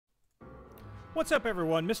What's up,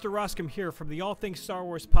 everyone? Mr. Roskam here from the All Things Star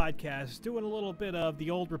Wars podcast, doing a little bit of the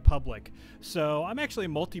Old Republic. So I'm actually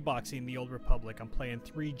multi-boxing the Old Republic. I'm playing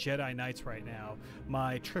 3 Jedi Knights right now.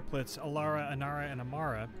 My triplets, Alara, Anara, and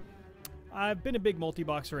Amara. I've been a big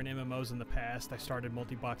multi-boxer in MMOs in the past. I started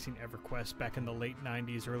multi-boxing EverQuest back in the late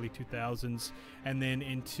 90s, early 2000s, and then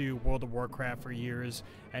into World of Warcraft for years.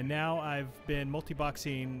 And now I've been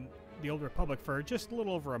multi-boxing the Old Republic for just a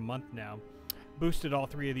little over a month now. Boosted all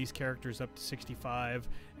 3 of these characters up to 65,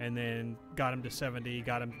 and then got them to 70,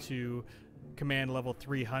 got them to command level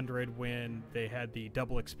 300 when they had the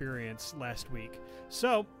double experience last week.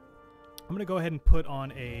 So I'm going to go ahead and put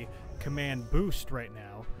on a command boost right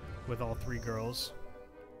now with all 3 girls.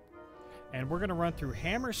 And we're going to run through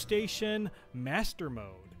Hammer Station Master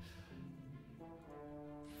Mode.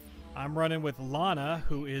 I'm running with Lana,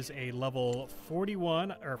 who is a level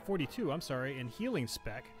 42, in healing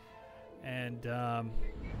spec. And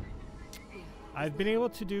I've been able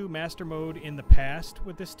to do Master Mode in the past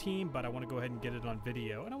with this team, but I want to go ahead and get it on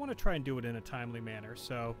video, and I want to try and do it in a timely manner.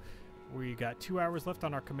 So we got 2 hours left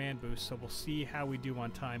on our command boost, so we'll see how we do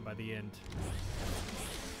on time by the end.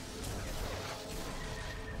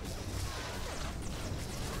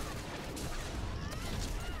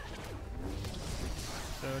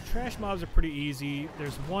 So trash mobs are pretty easy.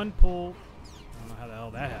 There's one pull. I don't know how the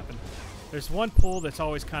hell that happened. There's one pull that's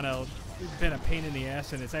always kind of been a pain in the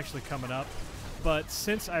ass, and it's actually coming up. But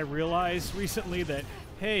since I realized recently that,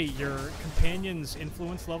 hey, your companion's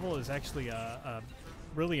influence level is actually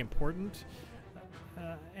really important,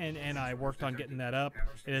 and I worked on getting that up,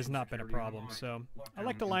 it has not been a problem. So I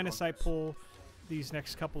like the line of sight pull these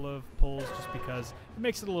next couple of pulls just because it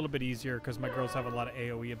makes it a little bit easier because my girls have a lot of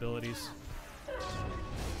AoE abilities.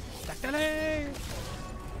 Turn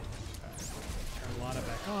Lana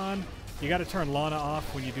back on. You got to turn Lana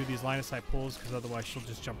off when you do these line of sight pulls because otherwise she'll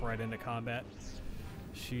just jump right into combat.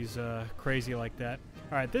 She's crazy like that.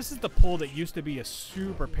 Alright, this is the pull that used to be a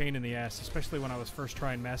super pain in the ass, especially when I was first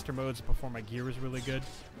trying master modes before my gear was really good.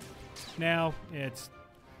 Now, it's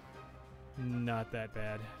not that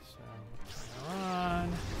bad. So, turn her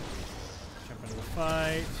on. Jump into the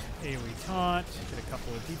fight. AoE taunt. Get a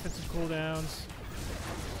couple of defensive cooldowns.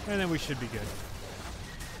 And then we should be good.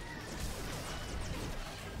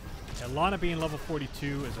 Yeah, Lana being level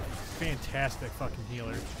 42 is a fantastic fucking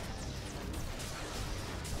healer.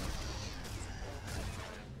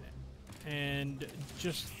 And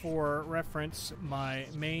just for reference, my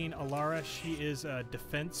main Alara, she is a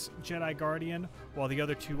defense Jedi Guardian, while the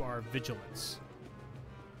other 2 are vigilance.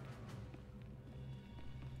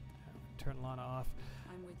 Turn Lana off.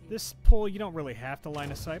 This pull, you don't really have to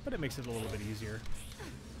line of sight, but it makes it a little bit easier.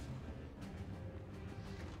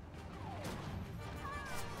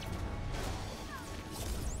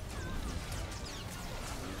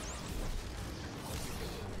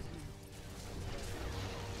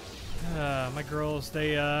 My girls,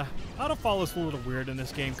 they, auto-follow's a little weird in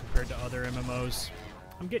this game compared to other MMOs.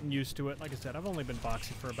 I'm getting used to it. Like I said, I've only been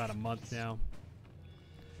boxing for about a month now.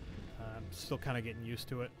 I'm still kind of getting used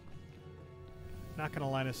to it. Not going to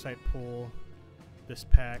line of sight pull this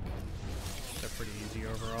pack. They're pretty easy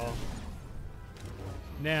overall.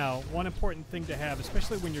 Now, one important thing to have,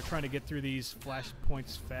 especially when you're trying to get through these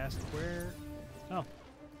flashpoints fast, where... Oh.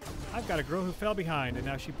 I've got a girl who fell behind, and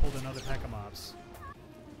now she pulled another pack of mobs.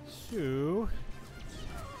 So...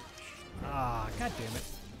 Ah, god damn it.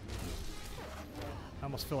 I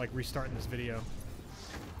almost feel like restarting this video.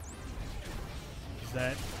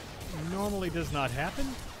 That normally does not happen.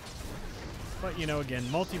 But, you know, again,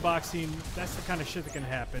 multi-boxing, that's the kind of shit that can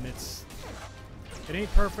happen. It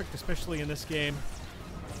ain't perfect, especially in this game.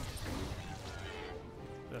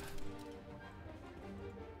 Ugh.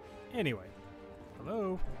 Anyway.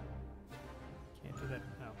 Hello? Can't do that.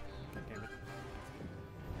 Oh, god damn it.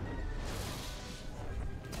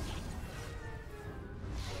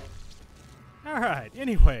 Alright,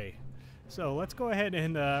 anyway. So, let's go ahead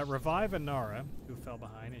and revive Anara, who fell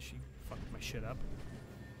behind as she fucked my shit up.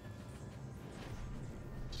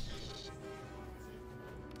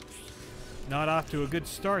 Not off to a good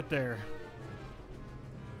start there.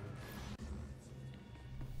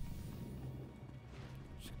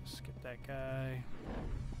 Just gonna skip that guy.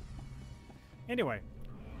 Anyway,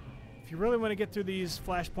 if you really want to get through these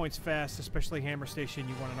flashpoints fast, especially Hammer Station,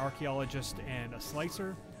 you want an Archaeologist and a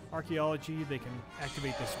Slicer. Archaeology, they can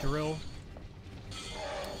activate this drill.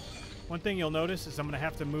 One thing you'll notice is I'm going to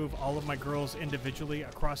have to move all of my girls individually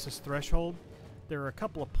across this threshold. There are a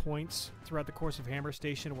couple of points throughout the course of Hammer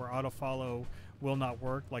Station where auto-follow will not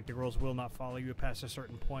work, like the girls will not follow you past a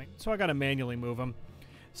certain point. So I got to manually move them.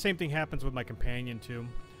 Same thing happens with my companion too.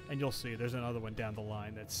 And you'll see there's another one down the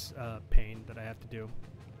line that's pain that I have to do.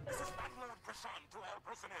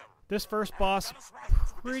 This first boss,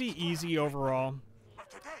 pretty easy overall.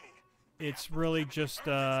 It's really just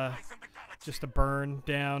a burn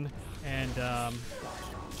down and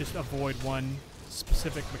just avoid one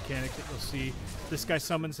specific mechanic that you'll see. This guy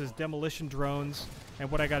summons his demolition drones,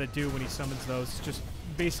 and what I got to do when he summons those is just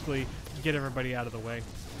basically get everybody out of the way.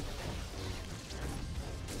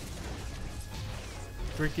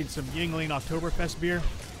 Drinking some Yingling Oktoberfest beer.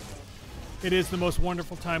 It is the most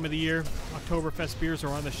wonderful time of the year. Oktoberfest beers are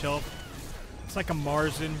on the shelf. It's like a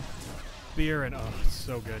Marzen beer, and oh, it's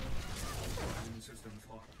so good.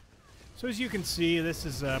 So as you can see, this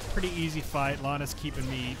is a pretty easy fight. Lana's keeping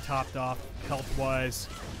me topped off health-wise,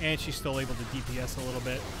 and she's still able to DPS a little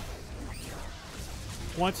bit.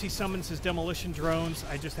 Once he summons his demolition drones,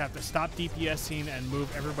 I just have to stop DPSing and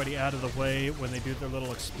move everybody out of the way when they do their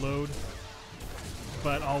little explode.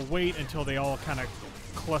 But I'll wait until they all kind of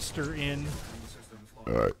cluster in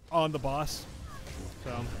on the boss.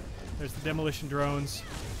 So there's the demolition drones.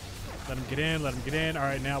 Let them get in, let them get in. All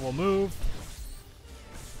right, now we'll move.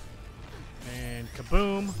 And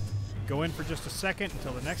kaboom. Go in for just a second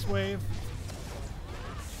until the next wave.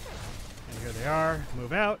 And here they are.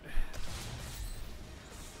 Move out.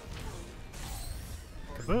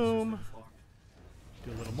 Kaboom.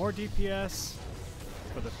 Do a little more DPS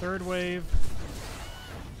for the third wave.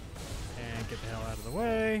 And get the hell out of the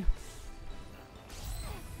way.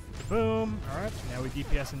 Kaboom. Alright, now we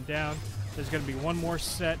DPS him down. There's going to be one more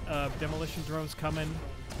set of demolition drones coming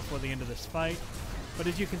before the end of this fight. But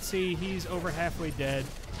as you can see, he's over halfway dead.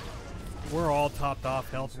 We're all topped off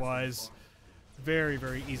health-wise. Very,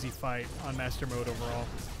 very easy fight on Master Mode overall.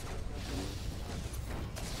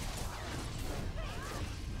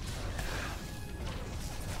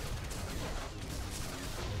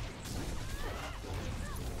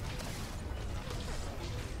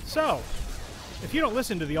 So, if you don't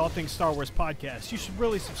listen to the All Things Star Wars podcast, you should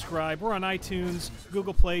really subscribe. We're on iTunes,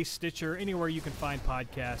 Google Play, Stitcher, anywhere you can find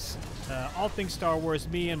podcasts. All Things Star Wars,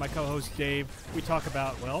 me and my co-host Dave, we talk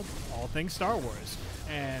about, well, all things Star Wars.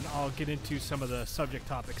 And I'll get into some of the subject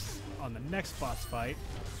topics on the next boss fight.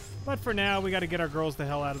 But for now, we got to get our girls the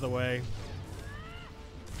hell out of the way.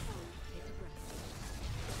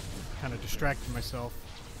 Kind of distracted myself.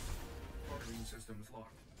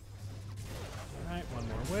 Alright, one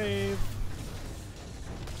more wave.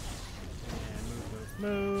 And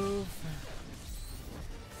move.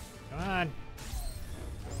 Come on.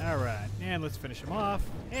 Alright, and let's finish him off.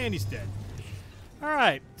 And he's dead.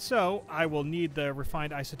 Alright, so I will need the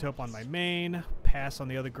refined isotope on my main. Pass on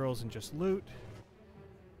the other girls and just loot.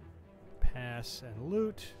 Pass and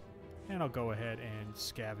loot. And I'll go ahead and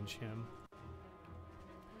scavenge him.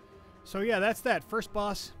 So yeah, that's that. First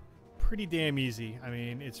boss, pretty damn easy. I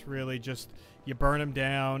mean, it's really just you burn him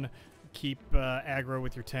down, keep aggro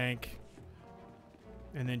with your tank,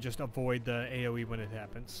 and then just avoid the AoE when it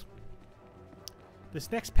happens.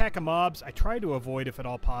 This next pack of mobs, I try to avoid if at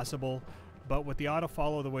all possible, but with the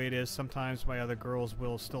auto-follow the way it is, sometimes my other girls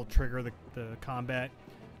will still trigger the combat.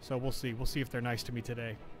 So we'll see. We'll see if they're nice to me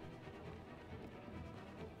today.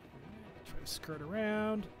 Try to skirt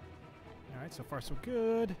around. Alright, so far so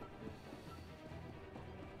good.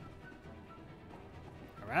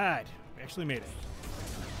 Alright, we actually made it.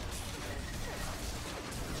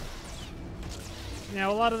 Now,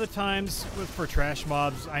 a lot of the times for trash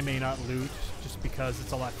mobs, I may not loot just because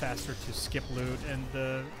it's a lot faster to skip loot,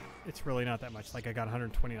 and it's really not that much. Like, I got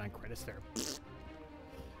 129 credits there.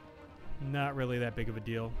 Not really that big of a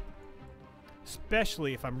deal.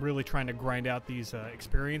 Especially if I'm really trying to grind out these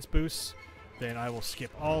experience boosts, then I will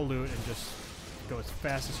skip all loot and just go as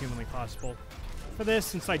fast as humanly possible. For this,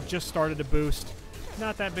 since I just started a boost,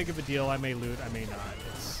 not that big of a deal. I may loot, I may not.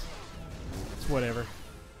 It's whatever.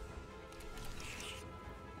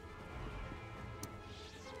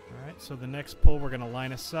 Alright, so the next pull, we're going to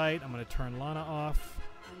line of sight. I'm going to turn Lana off.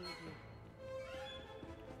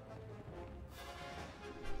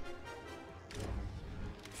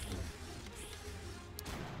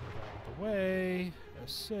 Out the way.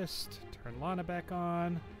 Assist. Turn Lana back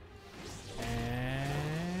on.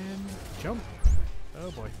 And jump.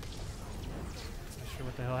 Oh boy. Not sure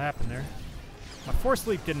what the hell happened there. My force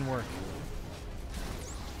leap didn't work.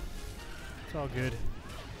 It's all good.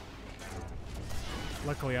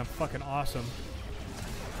 Luckily, I'm fucking awesome.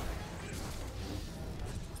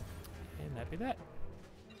 And that'd be that.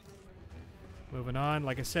 Moving on.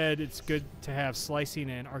 Like I said, it's good to have slicing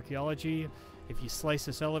and archaeology. If you slice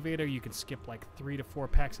this elevator, you can skip like 3 to 4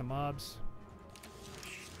 packs of mobs.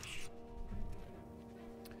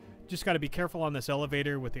 Just got to be careful on this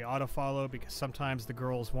elevator with the auto follow, because sometimes the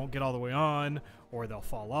girls won't get all the way on, or they'll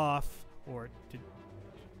fall off, or did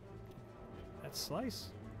that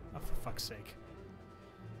slice? Oh, for fuck's sake.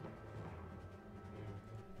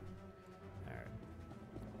 Alright.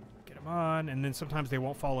 Get them on, and then sometimes they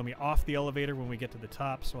won't follow me off the elevator when we get to the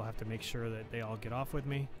top, so I'll have to make sure that they all get off with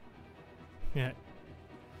me. Yeah.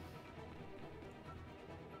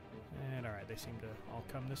 And alright, they seem to all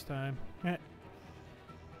come this time. Yeah.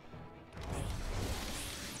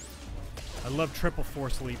 I love triple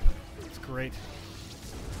force leap. It's great.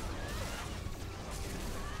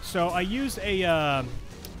 So I use a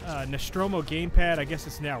Nostromo gamepad. I guess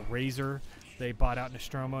it's now Razer. They bought out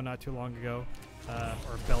Nostromo not too long ago.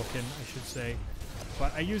 Or Belkin, I should say.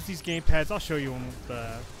 But I use these gamepads. I'll show you when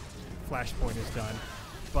the flashpoint is done.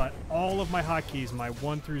 But all of my hotkeys, my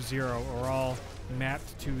 1 through 0, are all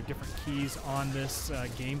mapped to different keys on this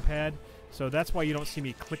gamepad. So that's why you don't see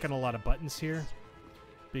me clicking a lot of buttons here,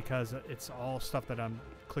 because it's all stuff that I'm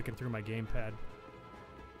clicking through my gamepad.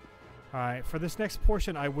 Alright, for this next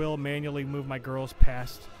portion, I will manually move my girls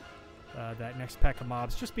past that next pack of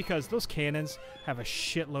mobs, just because those cannons have a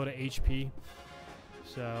shitload of HP.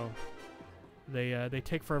 So they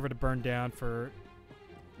take forever to burn down for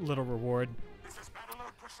little reward.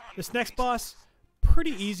 This next boss,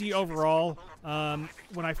 pretty easy overall.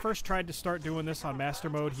 When I first tried to start doing this on Master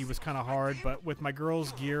Mode, he was kind of hard, but with my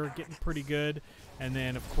girls' gear getting pretty good, and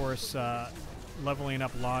then, of course, leveling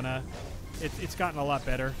up Lana, it's gotten a lot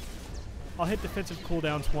better. I'll hit defensive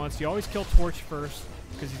cooldowns once. You always kill Torch first,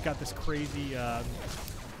 because he's got this crazy,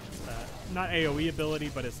 not AoE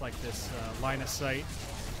ability, but it's like this line of sight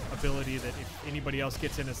ability that if anybody else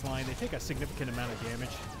gets in his line, they take a significant amount of damage.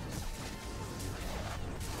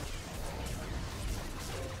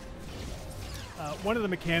 One of the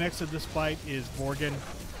mechanics of this fight is Vorgan.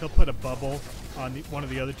 He'll put a bubble on one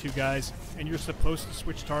of the other two guys, and you're supposed to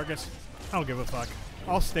switch targets. I don't give a fuck.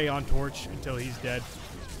 I'll stay on Torch until he's dead.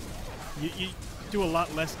 You do a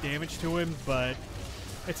lot less damage to him, but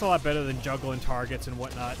it's a lot better than juggling targets and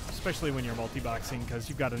whatnot, especially when you're multi-boxing, because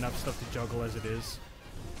you've got enough stuff to juggle as it is.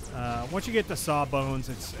 Once you get the Sawbones,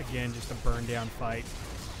 it's, again, just a burn-down fight.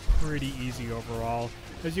 Pretty easy overall.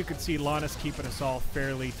 As you can see, Lana's keeping us all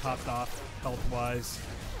fairly topped off health-wise.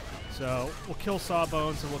 So we'll kill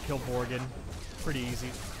Sawbones and we'll kill Vorgan. Pretty easy.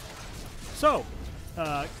 So,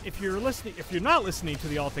 if you're not listening to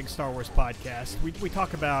the All Things Star Wars podcast, we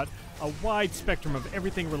talk about a wide spectrum of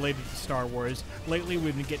everything related to Star Wars. Lately,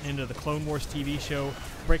 we've been getting into the Clone Wars TV show,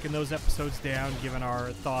 breaking those episodes down, giving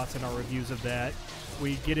our thoughts and our reviews of that.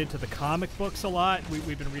 We get into the comic books a lot.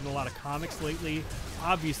 We've been reading a lot of comics lately.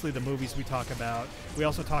 Obviously, the movies we talk about. We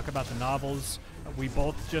also talk about the novels. We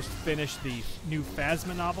both just finished the new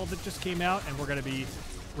Phasma novel that just came out, and we're going to be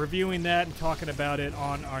reviewing that and talking about it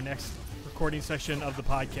on our next recording session of the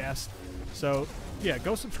podcast. So, yeah,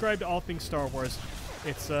 go subscribe to All Things Star Wars.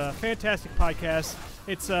 It's a fantastic podcast.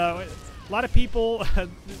 It's a lot of people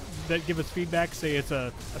that give us feedback say it's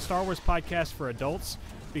a Star Wars podcast for adults,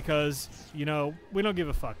 because, you know, we don't give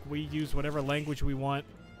a fuck. We use whatever language we want,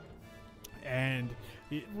 and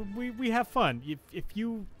we have fun. If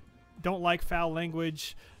you don't like foul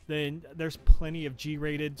language, then there's plenty of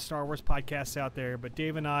G-rated Star Wars podcasts out there. But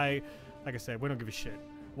Dave and I, like I said, we don't give a shit.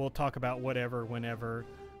 We'll talk about whatever, whenever.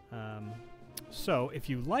 So if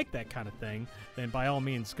you like that kind of thing, then by all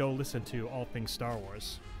means, go listen to All Things Star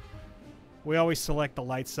Wars. We always select the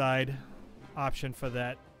light side option for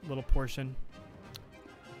that little portion.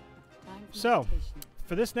 So,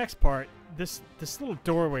 for this next part, this little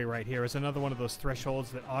doorway right here is another one of those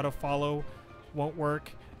thresholds that auto-follow won't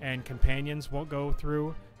work and companions won't go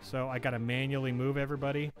through. So I gotta manually move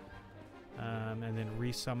everybody, and then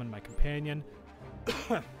resummon my companion. Good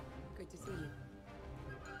to see you.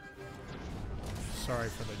 Sorry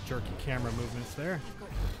for the jerky camera movements there.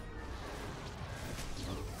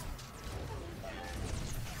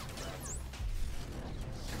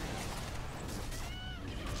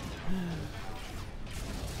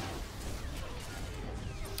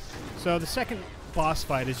 So the second boss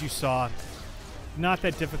fight, as you saw, not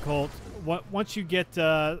that difficult. Once you get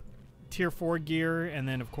tier 4 gear, and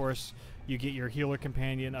then of course you get your healer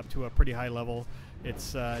companion up to a pretty high level,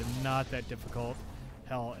 it's not that difficult.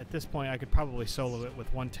 Hell, at this point I could probably solo it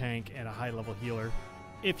with one tank and a high level healer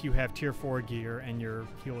if you have tier 4 gear and your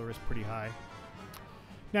healer is pretty high.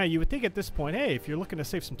 Now you would think at this point, hey, if you're looking to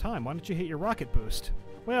save some time, why don't you hit your rocket boost?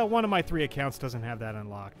 Well, one of my 3 accounts doesn't have that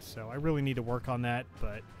unlocked, so I really need to work on that,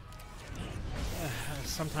 but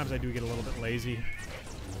sometimes I do get a little bit lazy.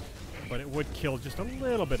 But it would kill just a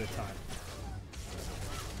little bit of time.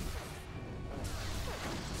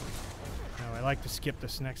 I like to skip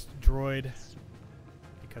this next droid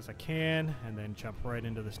because I can, and then jump right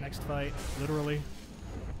into this next fight, literally.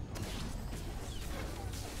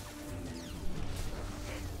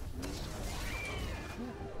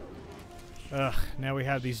 Ugh, now we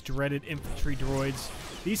have these dreaded infantry droids.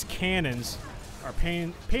 These cannons are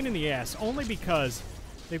pain in the ass only because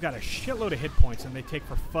they've got a shitload of hit points and they take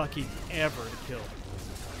for fucking ever to kill.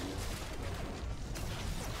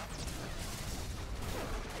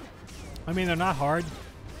 I mean, they're not hard,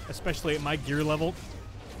 especially at my gear level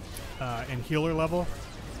and healer level.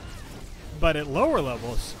 But at lower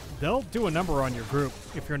levels, they'll do a number on your group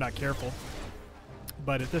if you're not careful.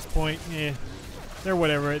 But at this point, they're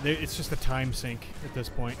whatever. It's just a time sink at this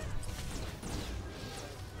point.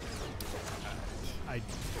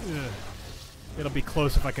 It'll be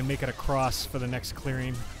close if I can make it across for the next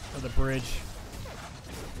clearing of the bridge.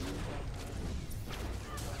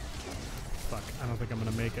 Fuck, I don't think I'm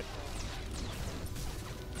gonna make it.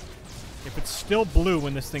 If it's still blue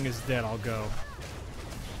when this thing is dead, I'll go.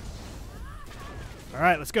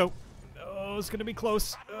 Alright, let's go. Oh, it's gonna be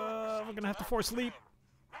close. We're gonna have to force leap.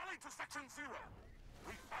 Rally to Section 0.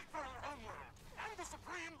 We fight for our homeworld and the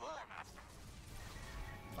Supreme War Master.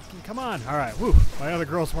 Fucking come on. Alright, whew. My other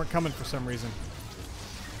girls weren't coming for some reason.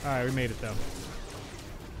 Alright, we made it though.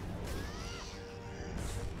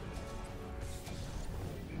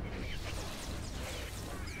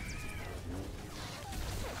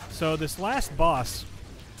 So this last boss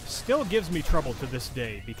still gives me trouble to this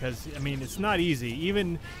day because, I mean, it's not easy,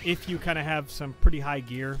 even if you kind of have some pretty high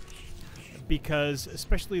gear, because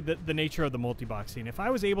especially the nature of the multiboxing. If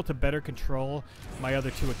I was able to better control my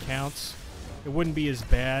other two accounts, it wouldn't be as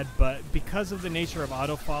bad, but because of the nature of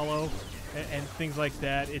auto-follow and things like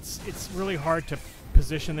that, it's really hard to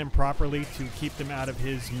position them properly to keep them out of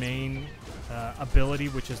his main ability,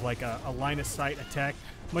 which is like a line-of-sight attack,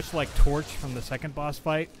 much like Torch from the second boss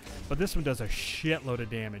fight, but this one does a shitload of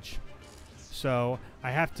damage. So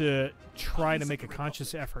I have to try to make a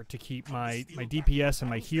conscious effort to keep my DPS and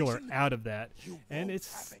my healer out of that, and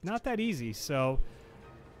it's not that easy. So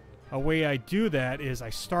a way I do that is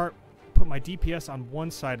I put my DPS on one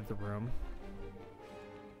side of the room,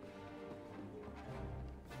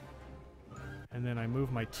 and then I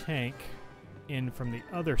move my tank in from the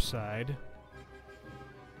other side,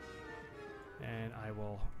 and I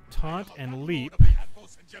will taunt and leap,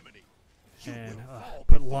 and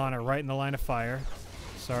put Lana right in the line of fire.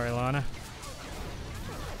 Sorry, Lana.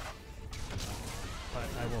 But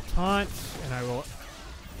I will taunt, and I will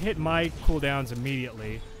hit my cooldowns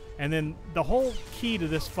immediately. And then the whole key to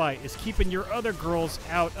this fight is keeping your other girls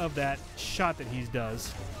out of that shot that he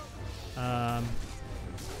does.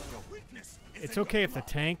 It's okay if the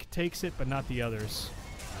tank takes it, but not the others.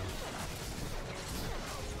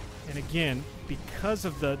 And again, because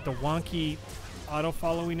of the wonky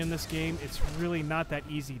auto-following in this game, it's really not that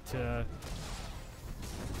easy to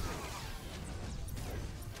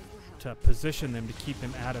position them to keep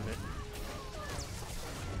them out of it.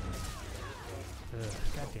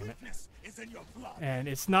 God damn it. And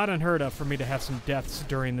it's not unheard of for me to have some deaths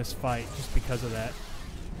during this fight just because of that.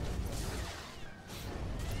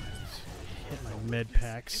 Hit my med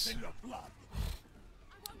packs.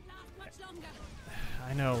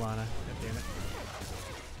 I know, Lana. God damn it.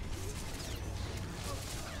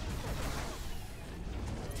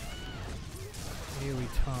 Melee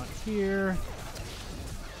taunt here.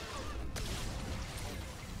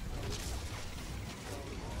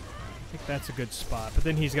 I think that's a good spot, but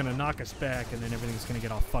then he's going to knock us back and then everything's going to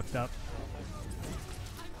get all fucked up.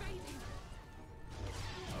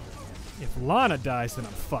 If Lana dies, then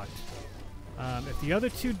I'm fucked. If the other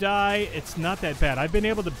two die, it's not that bad. I've been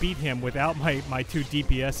able to beat him without my two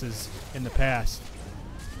DPSs in the past.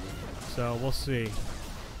 So we'll see.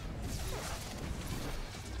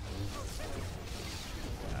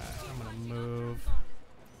 I'm going to move.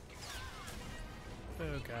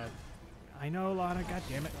 Oh, God. I know, Lana. God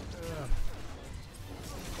damn it. Ugh.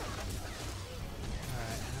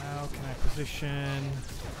 Alright, how can I position?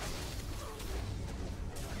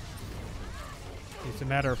 It's a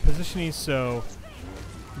matter of positioning so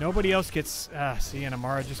nobody else gets... see, and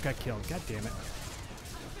Amara just got killed. God damn it.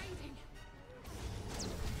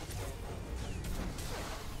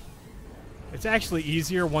 It's actually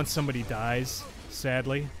easier once somebody dies,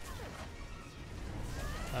 sadly,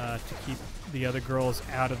 to keep the other girls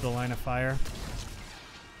out of the line of fire.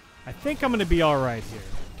 I think I'm going to be alright here.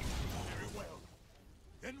 Very well.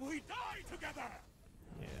 Then we die together.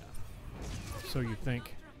 Yeah. So you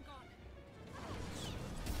think.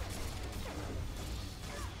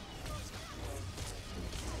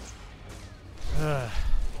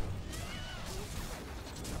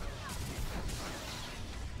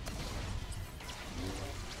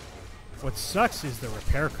 What sucks is the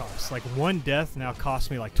repair costs. Like, one death now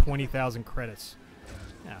costs me like 20,000 credits.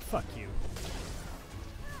 Ah, fuck you.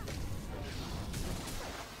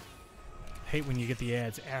 Hate when you get the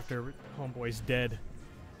ads after homeboy's dead.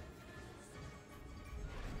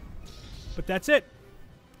 But that's it.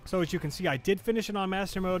 So as you can see, I did finish it on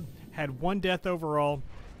Master Mode. Had one death overall.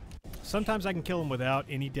 Sometimes I can kill him without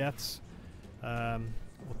any deaths.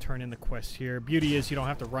 We'll turn in the quest here. Beauty is you don't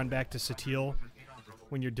have to run back to Satil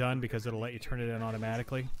when you're done because it'll let you turn it in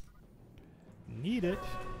automatically. Need it.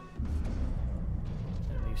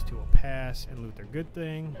 And these two will pass and loot their good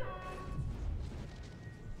thing.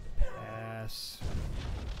 Pass.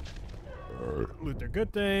 Loot their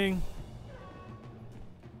good thing.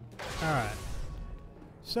 Alright.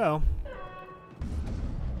 So,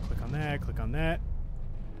 click on that, click on that.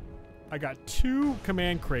 I got 2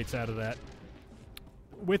 command crates out of that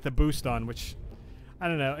with a boost on, which, I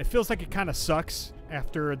don't know, it feels like it kind of sucks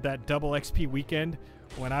after that double XP weekend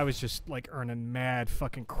when I was just, like, earning mad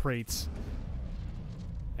fucking crates.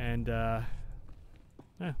 And,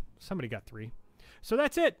 somebody got 3. So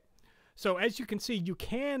that's it. So as you can see, you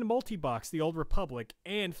can multi-box the Old Republic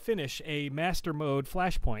and finish a Master Mode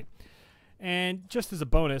Flashpoint. And just as a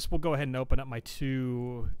bonus, we'll go ahead and open up my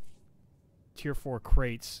 2 Tier 4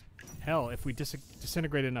 crates. Hell, if we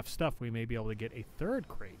disintegrate enough stuff, we may be able to get a 3rd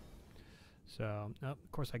crate. So,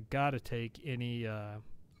 of course, I gotta take any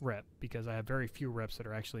rep, because I have very few reps that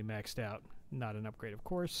are actually maxed out. Not an upgrade, of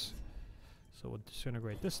course. So we'll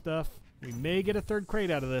disintegrate this stuff. We may get a 3rd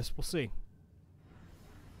crate out of this. We'll see.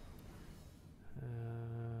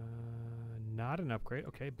 Not an upgrade.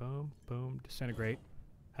 Okay, boom, boom, disintegrate.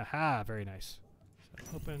 Haha, very nice.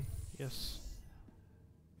 So open, yes.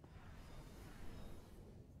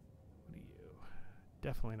 What are you?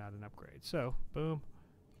 Definitely not an upgrade. So, boom,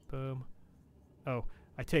 boom. Oh,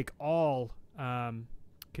 I take all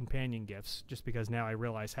companion gifts just because now I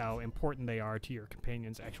realize how important they are to your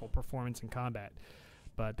companion's actual performance in combat.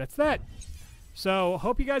 But that's that. So,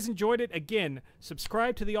 hope you guys enjoyed it. Again,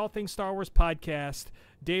 subscribe to the All Things Star Wars podcast.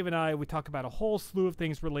 Dave and I, we talk about a whole slew of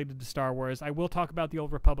things related to Star Wars. I will talk about the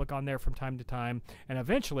Old Republic on there from time to time, and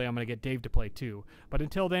eventually I'm going to get Dave to play too. But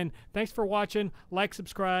until then, thanks for watching. Like,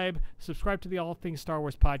 subscribe to the All Things Star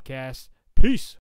Wars podcast. Peace!